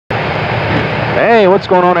Hey, what's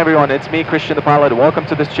going on everyone? It's me, Christian the pilot. Welcome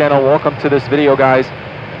to this channel, welcome to this video, guys.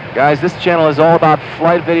 Guys, this channel is all about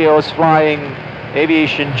flight videos, flying,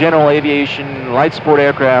 aviation, general aviation, light sport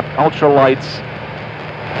aircraft, ultralights,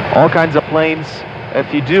 all kinds of planes.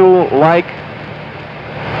 If you do like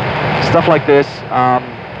stuff like this,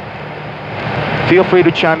 feel free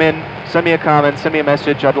to chime in, send me a comment, send me a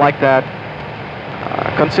message. I'd like that.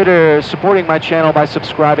 Consider supporting my channel by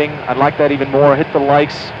subscribing. I'd like that even more. Hit the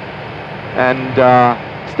likes and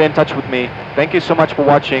stay in touch with me. Thank you so much for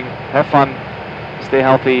watching. Have fun, stay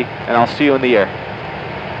healthy, and I'll see you in the air.